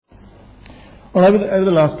Well, over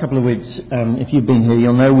the last couple of weeks, if you've been here,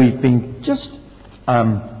 you'll know we've been just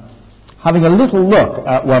having a little look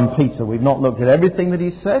at 1 Peter. We've not looked at everything that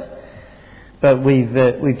he's said, but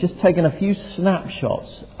we've just taken a few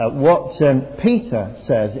snapshots at what Peter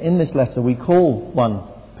says in this letter we call 1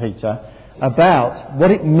 Peter about what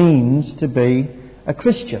it means to be a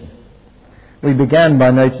Christian. We began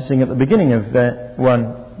by noticing at the beginning of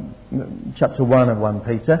chapter 1 of 1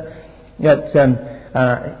 Peter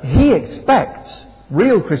that he expects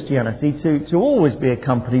real Christianity to always be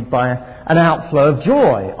accompanied by an outflow of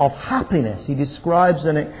joy, of happiness. He describes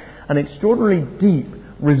an extraordinarily deep,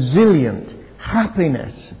 resilient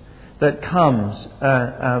happiness that comes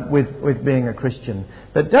with being a Christian,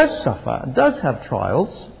 that does suffer, does have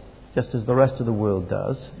trials, just as the rest of the world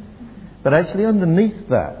does, but actually underneath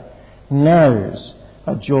that knows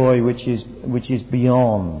a joy which is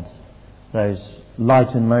beyond those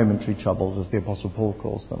light and momentary troubles, as the Apostle Paul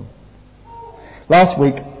calls them. Last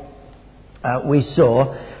week we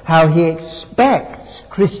saw how he expects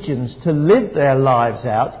Christians to live their lives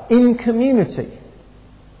out in community.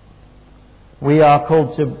 We are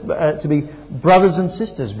called to be brothers and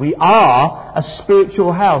sisters. We are a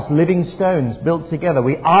spiritual house, living stones built together.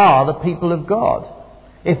 We are the people of God.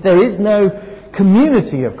 If there is no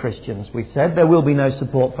community of Christians, we said, there will be no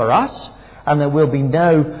support for us, and there will be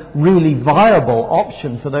no really viable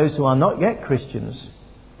option for those who are not yet Christians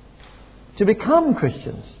to become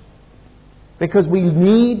Christians. Because we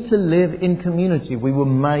need to live in community. We were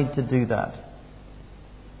made to do that.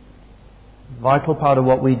 A vital part of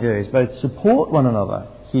what we do is both support one another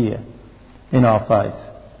here in our faith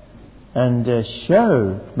and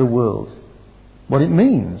show the world what it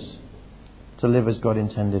means to live as God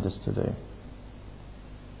intended us to do.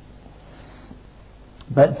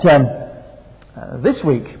 But this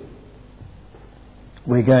week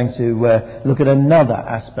we're going to look at another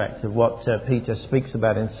aspect of what Peter speaks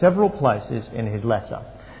about in several places in his letter.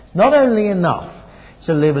 It's not only enough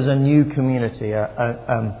to live as a new community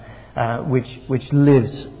which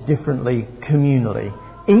lives differently communally.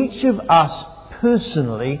 Each of us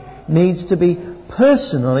personally needs to be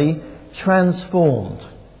personally transformed.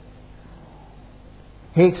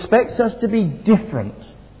 He expects us to be different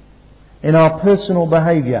in our personal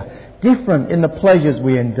behaviour, different in the pleasures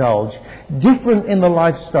we indulge, different in the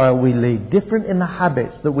lifestyle we lead, different in the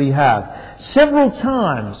habits that we have. Several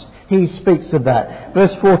times he speaks of that.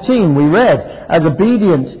 Verse 14 we read, as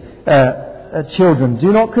obedient children,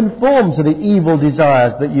 do not conform to the evil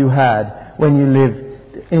desires that you had when you lived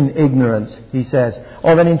in ignorance, he says.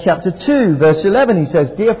 Or then in chapter 2, verse 11, he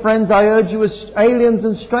says, dear friends, I urge you as aliens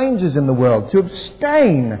and strangers in the world to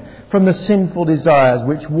abstain from the sinful desires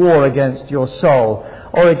which war against your soul.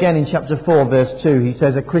 Or again in chapter 4, verse 2, he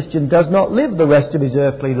says, a Christian does not live the rest of his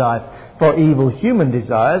earthly life for evil human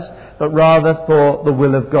desires, but rather for the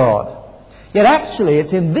will of God. Yet actually,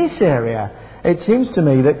 it's in this area, it seems to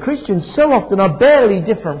me, that Christians so often are barely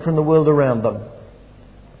different from the world around them.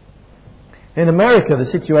 In America, the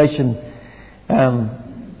situation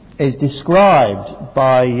is described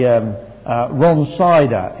by Ron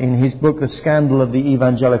Sider in his book, The Scandal of the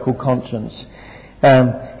Evangelical Conscience.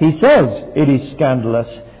 He says it is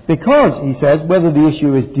scandalous because, he says, whether the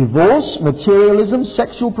issue is divorce, materialism,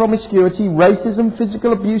 sexual promiscuity, racism,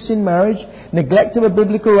 physical abuse in marriage, neglect of a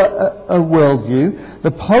biblical worldview,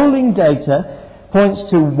 the polling data points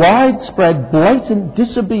to widespread, blatant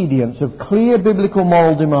disobedience of clear biblical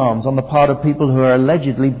moral demands on the part of people who are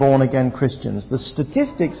allegedly born-again Christians. The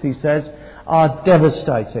statistics, he says, are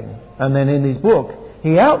devastating. And then in his book,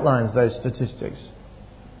 he outlines those statistics.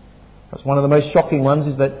 That's one of the most shocking ones,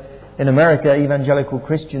 is that in America, evangelical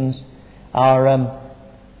Christians are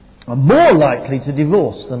more likely to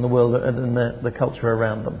divorce than the culture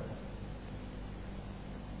around them.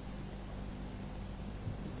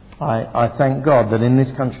 I thank God that in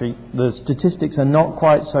this country the statistics are not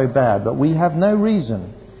quite so bad, but we have no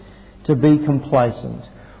reason to be complacent.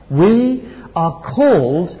 We are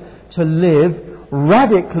called to live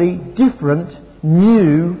radically different,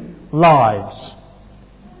 new lives.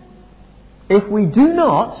 If we do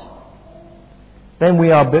not, then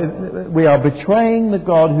we are betraying the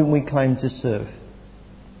God whom we claim to serve.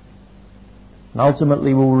 And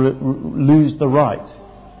ultimately we'll lose the right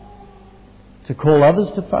to call others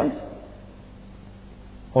to faith,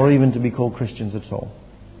 or even to be called Christians at all.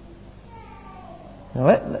 Now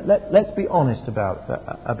let's be honest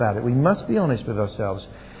about it. We must be honest with ourselves.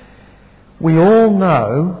 We all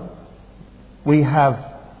know we have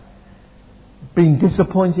been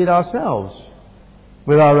disappointed ourselves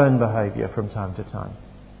with our own behaviour from time to time.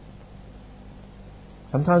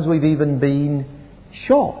 Sometimes we've even been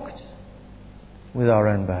shocked with our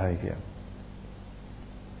own behaviour.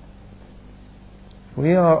 If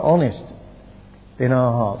we are honest in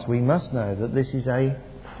our hearts, we must know that this is a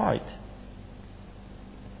fight.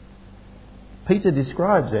 Peter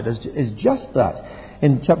describes it as just that.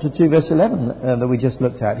 In chapter 2, verse 11 that we just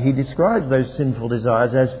looked at, he describes those sinful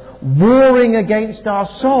desires as warring against our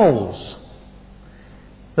souls.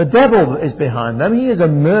 The devil is behind them. He is a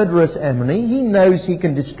murderous enemy. He knows he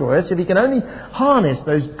can destroy us if he can only harness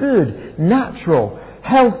those good, natural,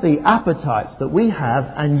 healthy appetites that we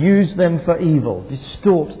have and use them for evil,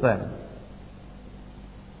 distort them.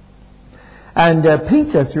 And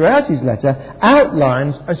Peter, throughout his letter,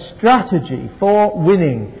 outlines a strategy for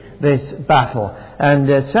winning this battle.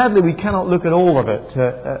 And sadly, we cannot look at all of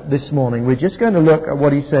it this morning. We're just going to look at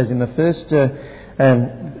what he says in the first,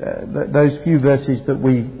 those few verses that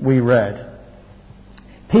we read.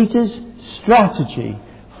 Peter's strategy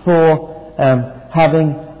for having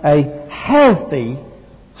a healthy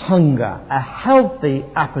hunger, a healthy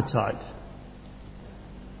appetite.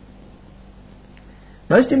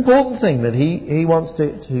 Most important thing that he wants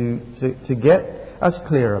to get us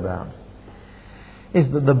clear about is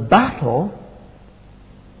that the battle,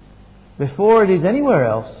 before it is anywhere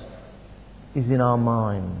else, is in our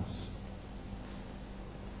minds.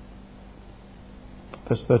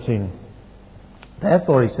 Verse 13.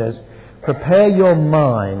 Therefore, he says, prepare your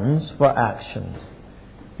minds for action.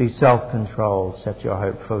 Be self-controlled. Set your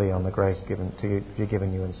hope fully on the grace given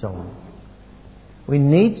you, and so on. We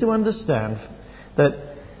need to understand that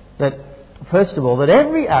first of all, that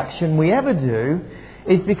every action we ever do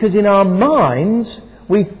is because in our minds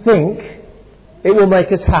we think it will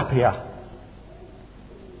make us happier.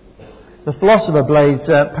 The philosopher Blaise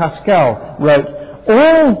Pascal wrote,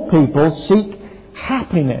 all people seek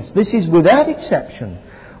happiness. This is without exception.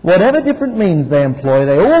 Whatever different means they employ,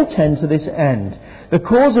 they all tend to this end. The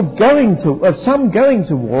cause of some going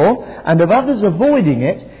to war and of others avoiding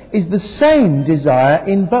it is the same desire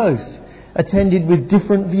in both, attended with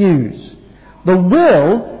different views. The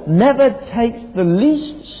will never takes the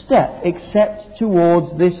least step except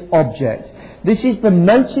towards this object. This is the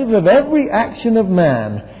motive of every action of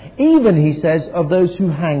man, even, he says, of those who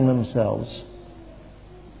hang themselves.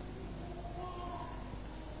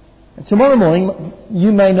 Tomorrow morning,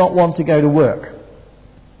 you may not want to go to work.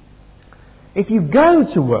 If you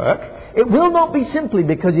go to work, it will not be simply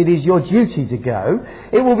because it is your duty to go.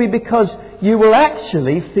 It will be because you will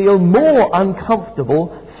actually feel more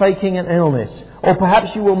uncomfortable faking an illness. Or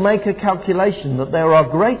perhaps you will make a calculation that there are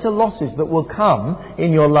greater losses that will come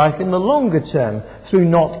in your life in the longer term through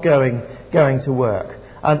not going to work,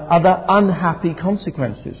 and other unhappy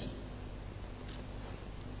consequences.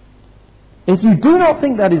 If you do not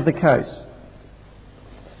think that is the case,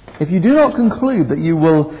 if you do not conclude that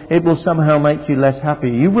it will somehow make you less happy,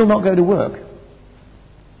 you will not go to work.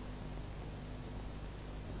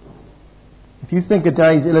 If you think a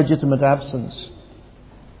day's illegitimate absence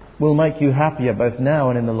will make you happier both now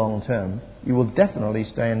and in the long term, you will definitely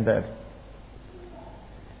stay in bed.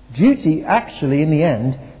 Duty actually, in the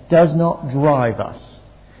end, does not drive us.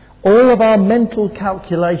 All of our mental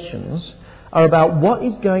calculations are about what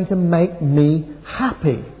is going to make me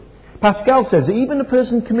happy. Pascal says that even a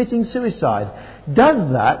person committing suicide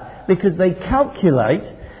does that because they calculate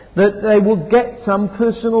that they will get some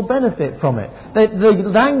personal benefit from it. The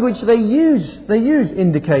language they use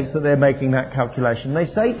indicates that they're making that calculation. They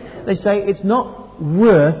say it's not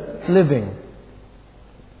worth living.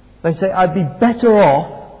 They say, I'd be better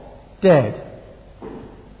off dead.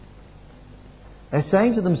 They're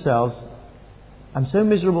saying to themselves, I'm so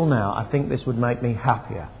miserable now, I think this would make me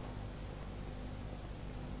happier.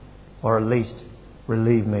 Or at least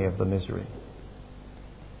relieve me of the misery.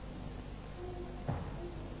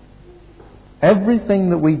 Everything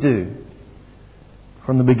that we do,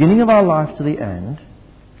 from the beginning of our life to the end,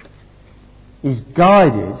 is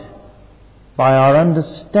guided by our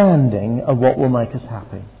understanding of what will make us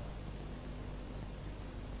happy.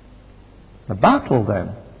 The battle, then,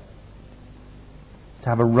 is to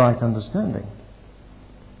have a right understanding.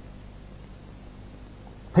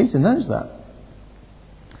 Peter knows that.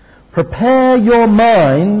 Prepare your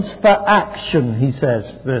minds for action, he says,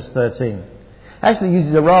 verse 13. Actually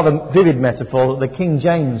uses a rather vivid metaphor that the King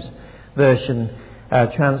James Version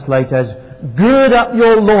translates as, gird up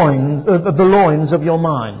your loins, the loins of your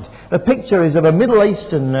mind. The picture is of a Middle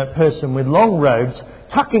Eastern person with long robes,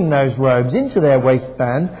 tucking those robes into their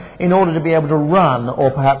waistband in order to be able to run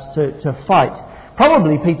or perhaps to fight.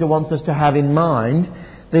 Probably Peter wants us to have in mind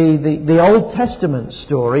the Old Testament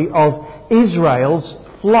story of Israel's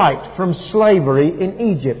flight from slavery in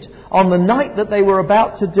Egypt. On the night that they were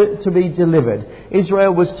about to be delivered,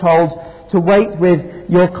 Israel was told to wait with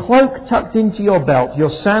your cloak tucked into your belt, your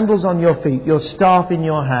sandals on your feet, your staff in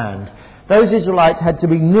your hand. Those Israelites had to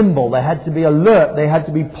be nimble, they had to be alert, they had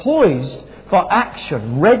to be poised for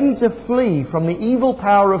action, ready to flee from the evil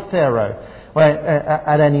power of Pharaoh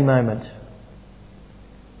at any moment.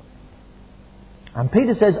 And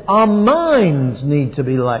Peter says our minds need to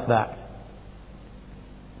be like that.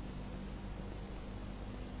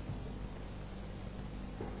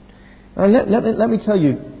 Let me tell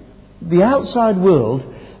you, the outside world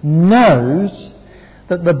knows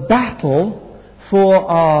that the battle for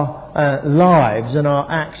our lives and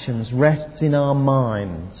our actions rests in our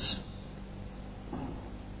minds.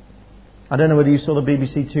 I don't know whether you saw the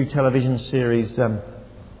BBC Two television series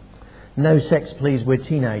No Sex Please, We're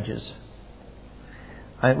Teenagers.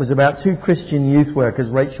 It was about two Christian youth workers,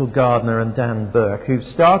 Rachel Gardner and Dan Burke, who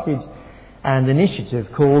started an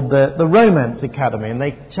initiative called the Romance Academy, and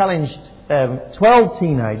they challenged 12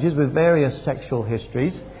 teenagers with various sexual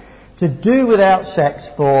histories to do without sex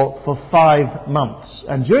for 5 months.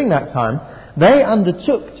 And during that time, they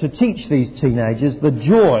undertook to teach these teenagers the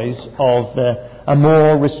joys of a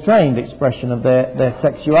more restrained expression of their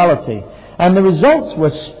sexuality. And the results were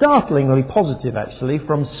startlingly positive, actually,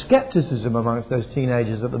 from scepticism amongst those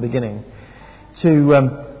teenagers at the beginning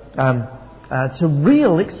to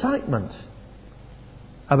real excitement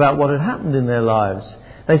about what had happened in their lives.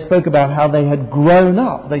 They spoke about how they had grown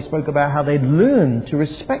up. They spoke about how they'd learned to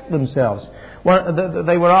respect themselves.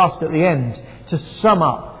 They were asked at the end to sum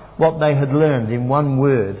up what they had learned in one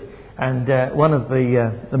word. And one of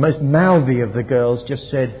the most mouthy of the girls just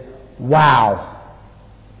said, "Wow."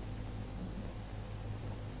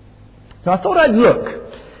 So I thought I'd look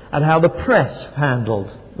at how the press handled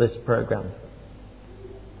this programme.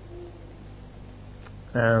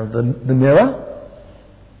 The Mirror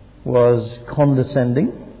was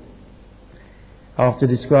condescending. After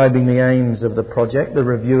describing the aims of the project, the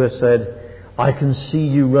reviewer said, "I can see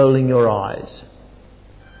you rolling your eyes,"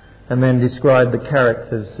 and then described the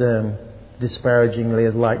characters disparagingly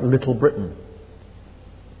as like Little Britain.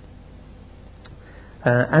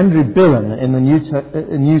 Andrew Billen in the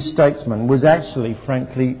New Statesman was actually,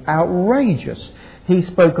 frankly, outrageous. He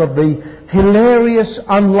spoke of the hilarious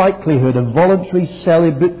unlikelihood of voluntary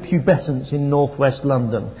celibate pubescence in northwest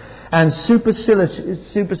London, and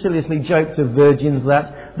superciliously joked of virgins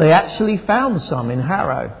that they actually found some in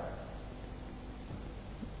Harrow.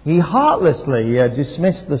 He heartlessly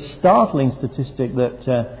dismissed the startling statistic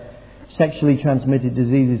that sexually transmitted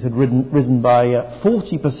diseases had risen by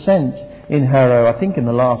 40% in Harrow, I think in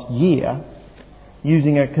the last year,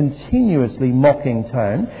 using a continuously mocking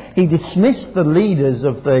tone. He dismissed the leaders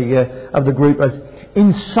of the group as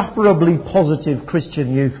insufferably positive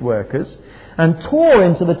Christian youth workers, and tore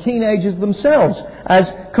into the teenagers themselves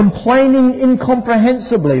as complaining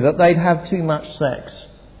incomprehensibly that they'd have too much sex.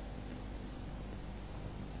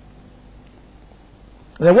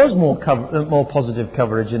 There was more positive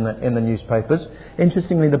coverage in the newspapers.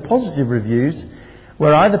 Interestingly, the positive reviews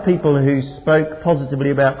were either people who spoke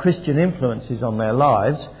positively about Christian influences on their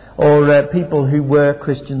lives, or people who were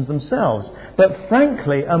Christians themselves. But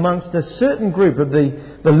frankly, amongst a certain group of the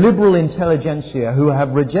liberal intelligentsia who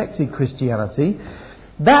have rejected Christianity,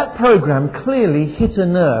 that programme clearly hit a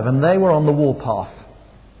nerve, and they were on the warpath.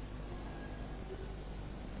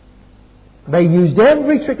 They used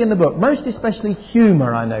every trick in the book, most especially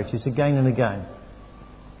humour, I notice, again and again.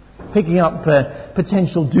 Picking up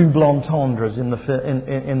potential double entendres in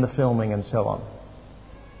the filming and so on.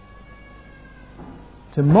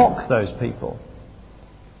 To mock those people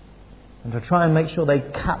and to try and make sure they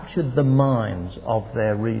captured the minds of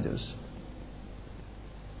their readers.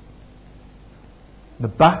 The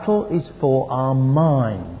battle is for our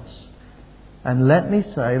minds. And let me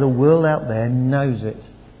say, the world out there knows it.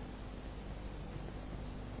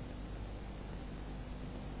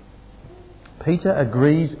 Peter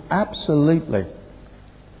agrees absolutely.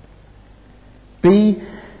 Be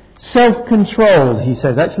self-controlled, he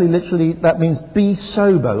says. Actually, literally, that means be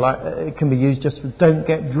sober. Like it can be used just for don't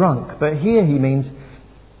get drunk. But here he means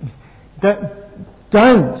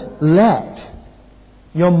don't let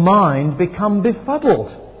your mind become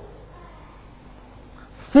befuddled.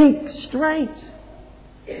 Think straight.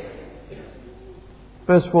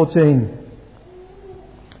 Verse 14.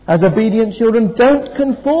 As obedient children, don't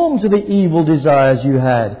conform to the evil desires you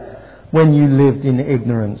had when you lived in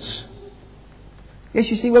ignorance. Yes,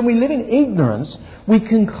 you see, when we live in ignorance, we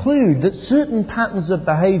conclude that certain patterns of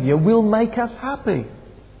behaviour will make us happy.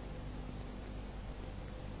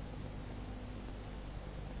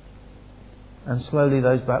 And slowly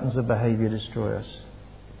those patterns of behaviour destroy us.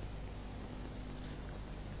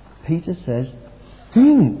 Peter says,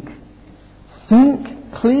 think.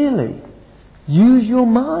 Think clearly. Use your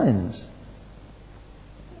minds.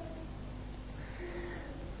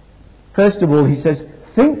 First of all, he says,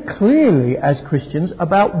 think clearly as Christians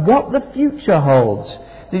about what the future holds.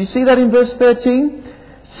 Did you see that in verse 13?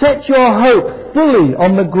 Set your hope fully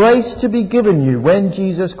on the grace to be given you when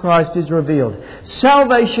Jesus Christ is revealed.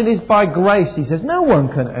 Salvation is by grace, he says. No one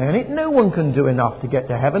can earn it. No one can do enough to get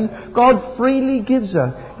to heaven. God freely gives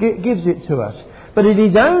it to us. But it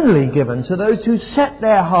is only given to those who set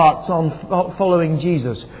their hearts on following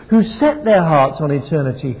Jesus, who set their hearts on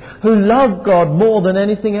eternity, who love God more than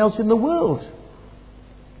anything else in the world.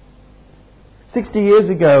 60 years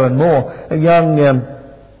ago and more, a young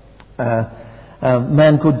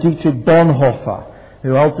man called Dietrich Bonhoeffer,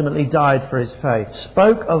 who ultimately died for his faith,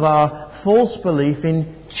 spoke of our false belief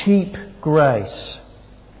in cheap grace.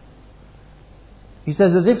 He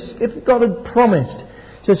says, as if God had promised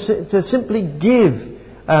to simply give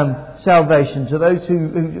salvation to those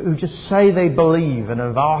who just say they believe and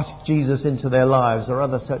have asked Jesus into their lives, or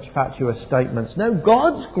other such fatuous statements. No,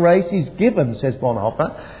 God's grace is given, says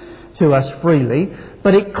Bonhoeffer, to us freely,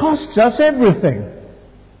 but it costs us everything.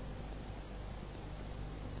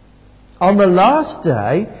 On the last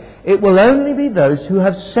day, it will only be those who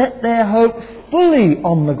have set their hope fully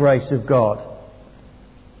on the grace of God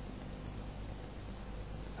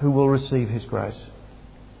who will receive His grace.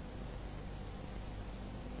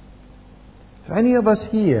 If any of us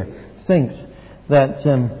here thinks that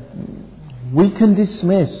we can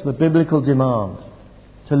dismiss the biblical demand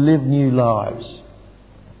to live new lives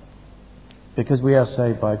because we are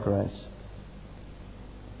saved by grace,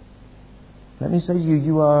 let me say to you,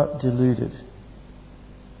 you are deluded.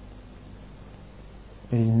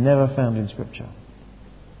 It is never found in Scripture.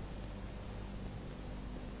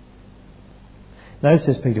 No,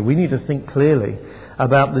 says Peter, we need to think clearly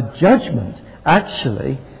about the judgment,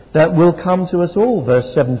 actually, that will come to us all.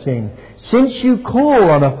 Verse 17. Since you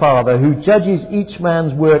call on a Father who judges each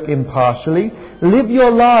man's work impartially, live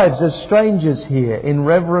your lives as strangers here in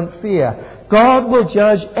reverent fear. God will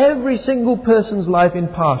judge every single person's life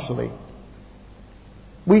impartially.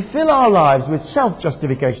 We fill our lives with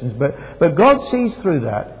self-justifications, but God sees through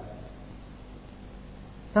that.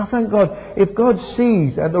 Now, thank God, if God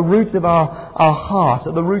sees at the root of our heart,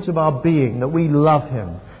 at the root of our being, that we love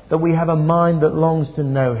Him, that we have a mind that longs to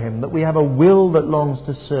know Him, that we have a will that longs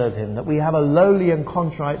to serve Him, that we have a lowly and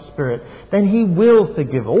contrite spirit, then He will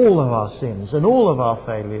forgive all of our sins and all of our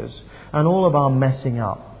failures and all of our messing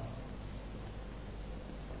up.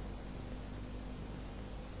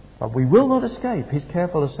 But we will not escape His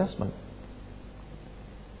careful assessment.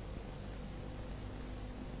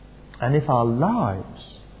 And if our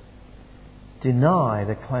lives deny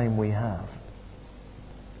the claim we have,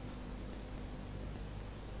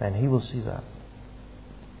 then He will see that.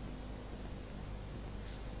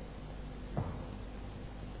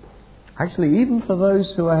 Actually, even for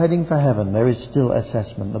those who are heading for heaven, there is still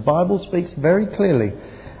assessment. The Bible speaks very clearly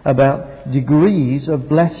about degrees of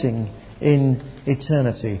blessing in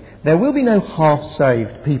eternity. There will be no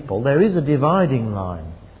half-saved people. There is a dividing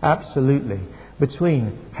line, absolutely,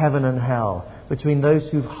 between heaven and hell, between those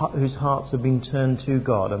whose hearts have been turned to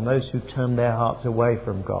God and those who've turned their hearts away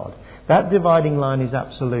from God. That dividing line is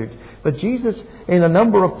absolute. But Jesus, in a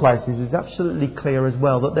number of places, is absolutely clear as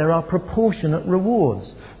well that there are proportionate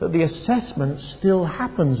rewards, that the assessment still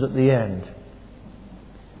happens at the end.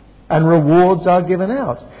 And rewards are given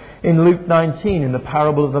out. In Luke 19, in the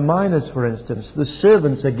parable of the minas, for instance, the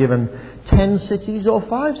servants are given 10 cities or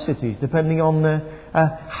 5 cities, depending on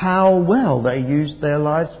how well they used their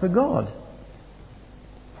lives for God.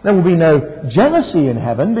 There will be no jealousy in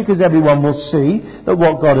heaven because everyone will see that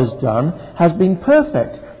what God has done has been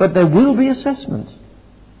perfect. But there will be assessment.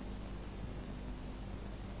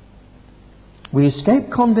 We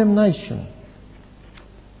escape condemnation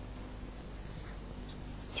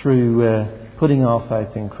through putting our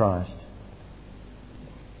faith in Christ.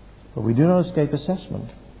 But we do not escape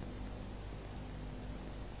assessment.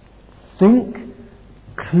 Think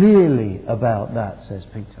clearly about that, says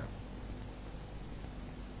Peter.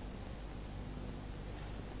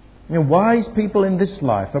 You know, wise people in this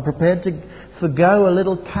life are prepared to forgo a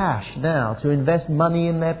little cash now to invest money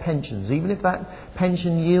in their pensions, even if that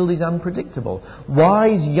pension yield is unpredictable.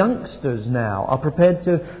 Wise youngsters now are prepared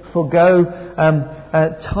to forgo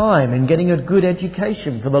time in getting a good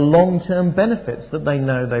education for the long-term benefits that they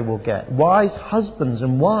know they will get. Wise husbands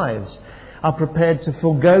and wives are prepared to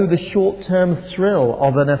forgo the short-term thrill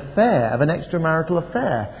of an affair, of an extramarital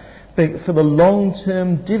affair, for the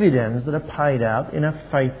long-term dividends that are paid out in a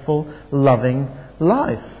faithful, loving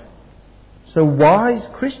life. So wise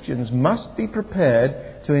Christians must be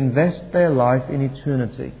prepared to invest their life in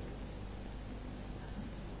eternity.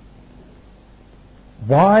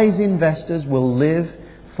 Wise investors will live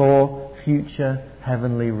for future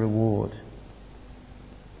heavenly reward.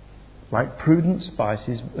 Like prudent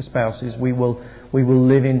spouses, we will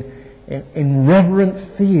live in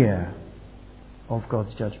reverent fear of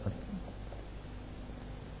God's judgment.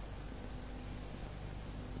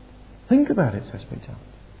 Think about it, says Peter.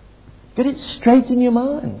 Get it straight in your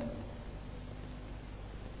mind.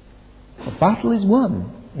 The battle is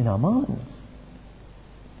won in our minds.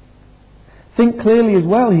 Think clearly as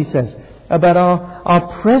well, he says, about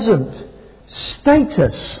our present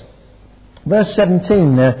status. Verse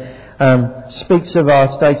 17 speaks of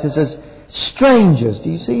our status as strangers. Do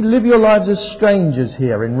you see? Live your lives as strangers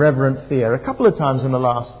here in reverent fear. A couple of times in the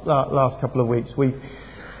last couple of weeks we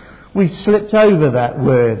slipped over that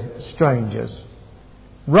word, strangers.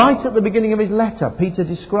 Right at the beginning of his letter, Peter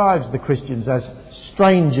describes the Christians as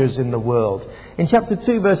strangers in the world. In chapter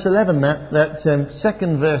 2, verse 11, that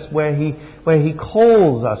second verse where he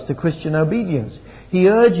calls us to Christian obedience, he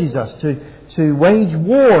urges us to wage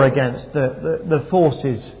war against the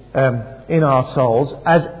forces in our souls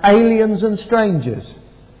as aliens and strangers.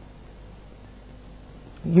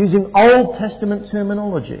 Using Old Testament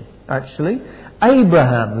terminology, actually.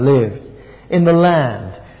 Abraham lived in the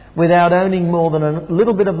land without owning more than a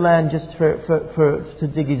little bit of land just to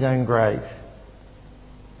dig his own grave.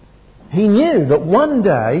 He knew that one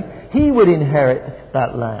day he would inherit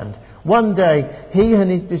that land. One day he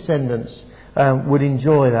and his descendants would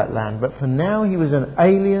enjoy that land. But for now he was an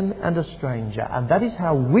alien and a stranger. And that is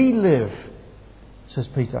how we live, says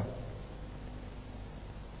Peter.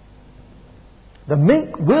 The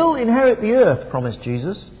meek will inherit the earth, promised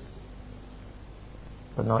Jesus.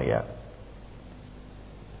 But not yet.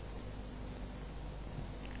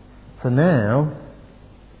 For now,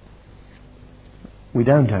 we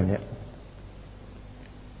don't own it.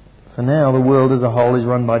 For now, the world as a whole is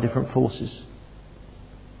run by different forces.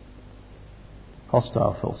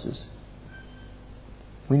 Hostile forces.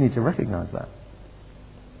 We need to recognise that.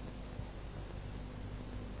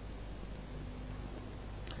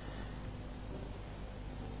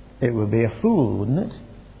 It would be a fool, wouldn't it?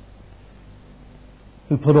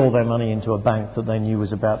 Who put all their money into a bank that they knew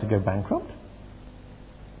was about to go bankrupt.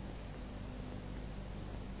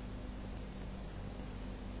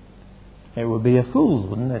 It would be a fool,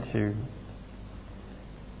 wouldn't it, who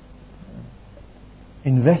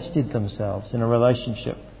invested themselves in a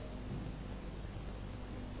relationship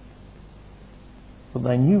that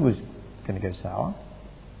they knew was going to go sour.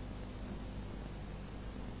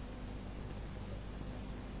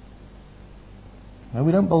 No,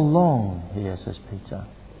 we don't belong here, says Peter.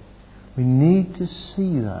 We need to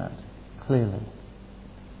see that clearly.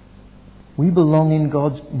 We belong in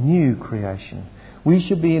God's new creation. We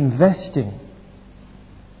should be investing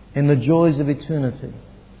in the joys of eternity.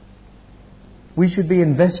 We should be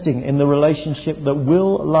investing in the relationship that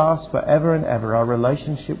will last forever and ever, our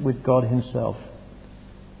relationship with God Himself.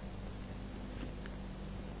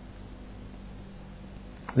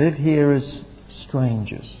 Live here as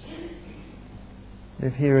strangers.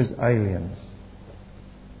 Live here as aliens.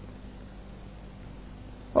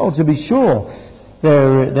 Oh, to be sure,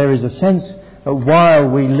 there is a sense that while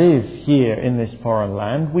we live here in this foreign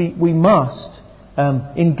land, we must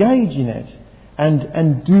engage in it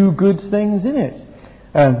and do good things in it.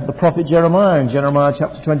 The prophet Jeremiah in Jeremiah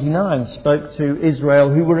chapter 29 spoke to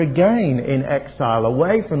Israel who were again in exile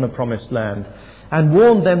away from the promised land, and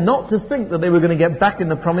warned them not to think that they were going to get back in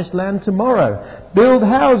the promised land tomorrow. Build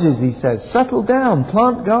houses, he says, settle down,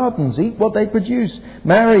 plant gardens, eat what they produce,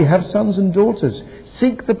 marry, have sons and daughters.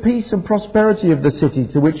 Seek the peace and prosperity of the city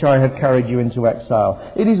to which I have carried you into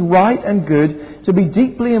exile. It is right and good to be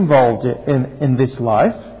deeply involved in this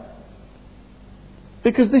life,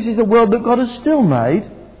 because this is a world that God has still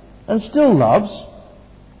made and still loves.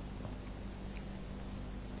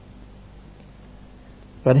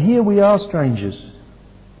 But here we are strangers.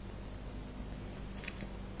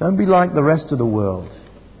 Don't be like the rest of the world.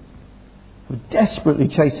 We're desperately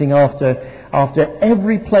chasing after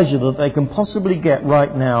every pleasure that they can possibly get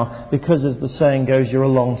right now, because, as the saying goes, you're a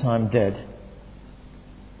long time dead.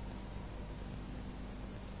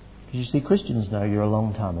 Because you see, Christians know you're a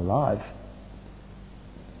long time alive.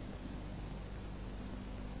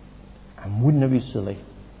 And wouldn't it be silly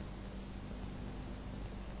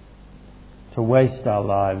to waste our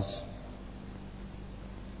lives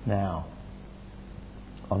now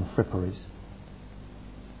on fripperies?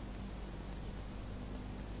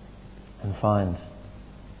 and find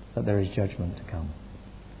that there is judgment to come.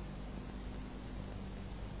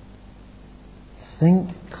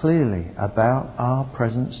 Think clearly about our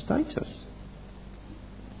present status,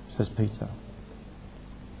 says Peter.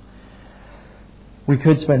 We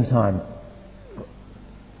could spend time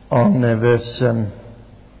on verse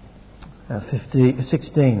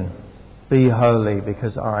 16. Be holy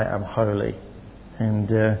because I am holy.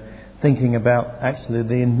 And thinking about actually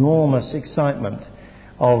the enormous excitement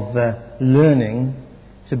of learning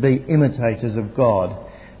to be imitators of God,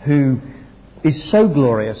 who is so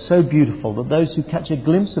glorious, so beautiful, that those who catch a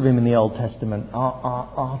glimpse of him in the Old Testament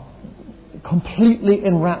are completely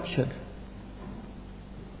enraptured.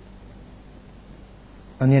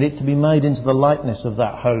 And yet it's to be made into the likeness of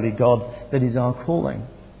that holy God that is our calling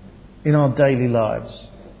in our daily lives,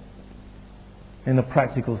 in the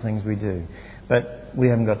practical things we do. But we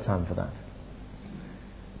haven't got time for that.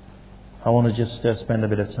 I want to just spend a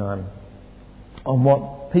bit of time on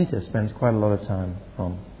what Peter spends quite a lot of time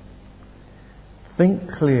on.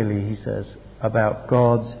 Think clearly, he says, about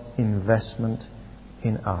God's investment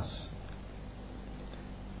in us.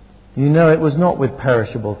 You know it was not with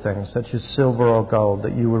perishable things such as silver or gold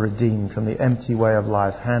that you were redeemed from the empty way of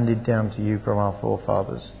life handed down to you from our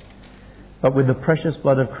forefathers, but with the precious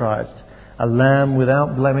blood of Christ, a lamb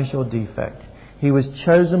without blemish or defect. He was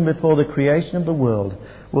chosen before the creation of the world,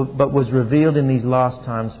 but was revealed in these last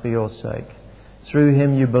times for your sake. Through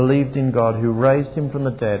him you believed in God, who raised him from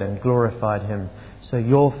the dead and glorified him. So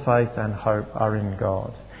your faith and hope are in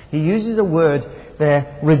God. He uses a word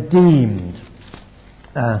there, redeemed,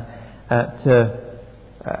 in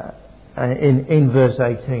verse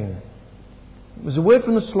 18. It was a word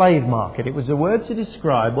from the slave market. It was a word to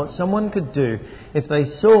describe what someone could do if they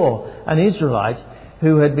saw an Israelite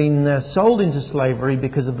who had been sold into slavery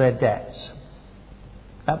because of their debts.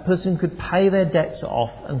 That person could pay their debts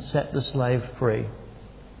off and set the slave free.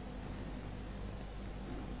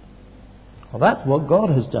 Well, that's what God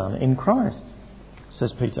has done in Christ,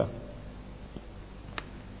 says Peter.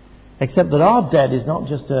 Except that our debt is not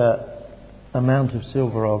just an amount of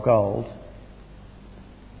silver or gold.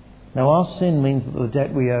 Now, our sin means that the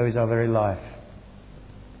debt we owe is our very life.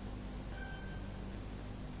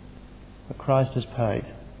 But Christ has paid.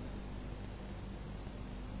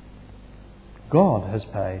 God has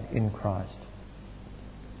paid in Christ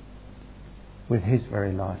with his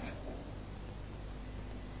very life.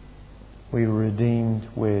 We were redeemed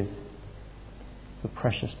with the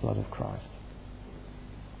precious blood of Christ.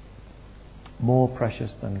 More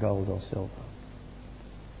precious than gold or silver.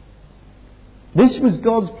 This was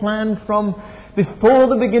God's plan from before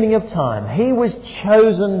the beginning of time. He was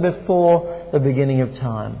chosen before the beginning of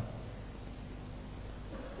time.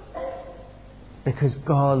 Because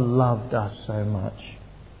God loved us so much.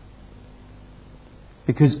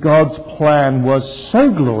 Because God's plan was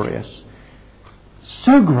so glorious,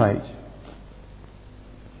 so great,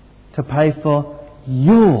 to pay for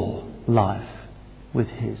your life with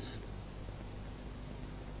his.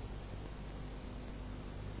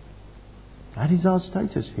 That is our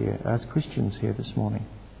status here as Christians here this morning.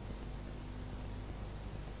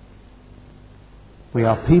 We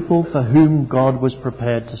are people for whom God was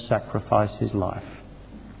prepared to sacrifice his life.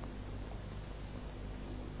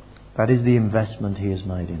 That is the investment he has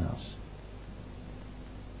made in us.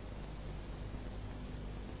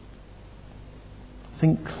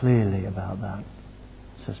 Think clearly about that,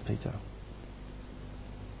 says Peter.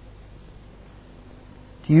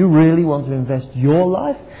 Do you really want to invest your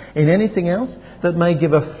life in anything else that may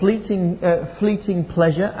give a fleeting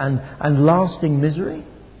pleasure and lasting misery?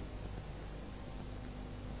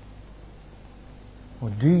 Or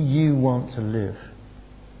do you want to live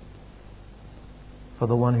for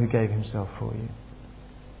the one who gave himself for you?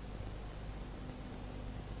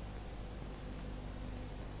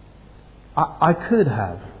 I could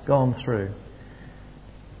have gone through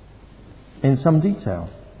in some detail,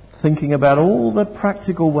 thinking about all the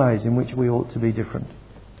practical ways in which we ought to be different.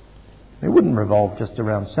 It wouldn't revolve just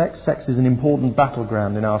around sex. Sex is an important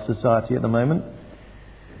battleground in our society at the moment.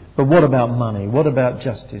 But what about money? What about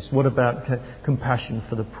justice? What about compassion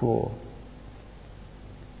for the poor?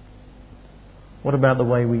 What about the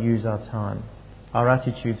way we use our time? Our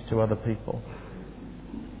attitudes to other people?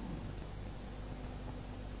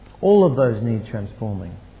 All of those need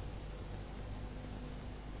transforming.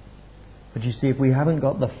 But you see, if we haven't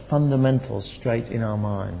got the fundamentals straight in our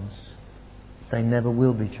minds, they never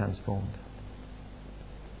will be transformed.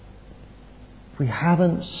 If we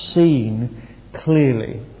haven't seen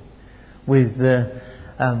clearly with the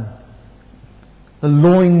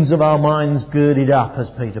loins of our minds girded up, as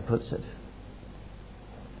Peter puts it,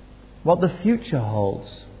 what the future holds,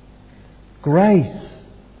 grace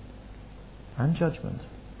and judgment.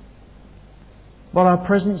 What our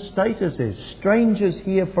present status is, strangers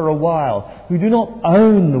here for a while who do not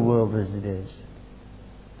own the world as it is,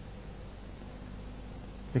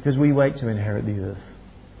 because we wait to inherit the earth.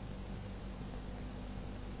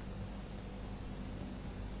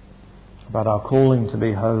 About our calling to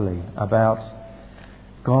be holy, about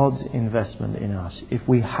God's investment in us. If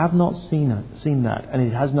we have not seen that, and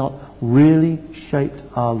it has not really shaped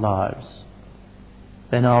our lives,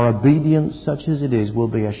 then our obedience, such as it is, will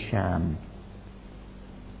be a sham.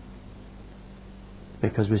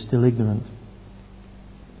 Because we're still ignorant.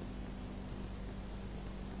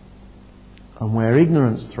 And where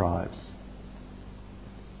ignorance thrives,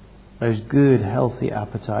 those good, healthy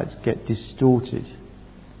appetites get distorted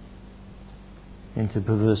into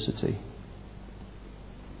perversity.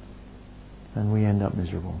 And we end up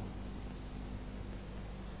miserable.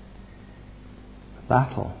 The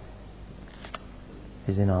battle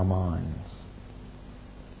is in our minds.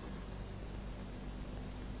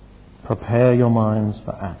 Prepare your minds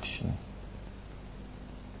for action.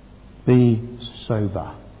 Be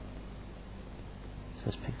sober,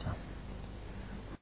 says Peter.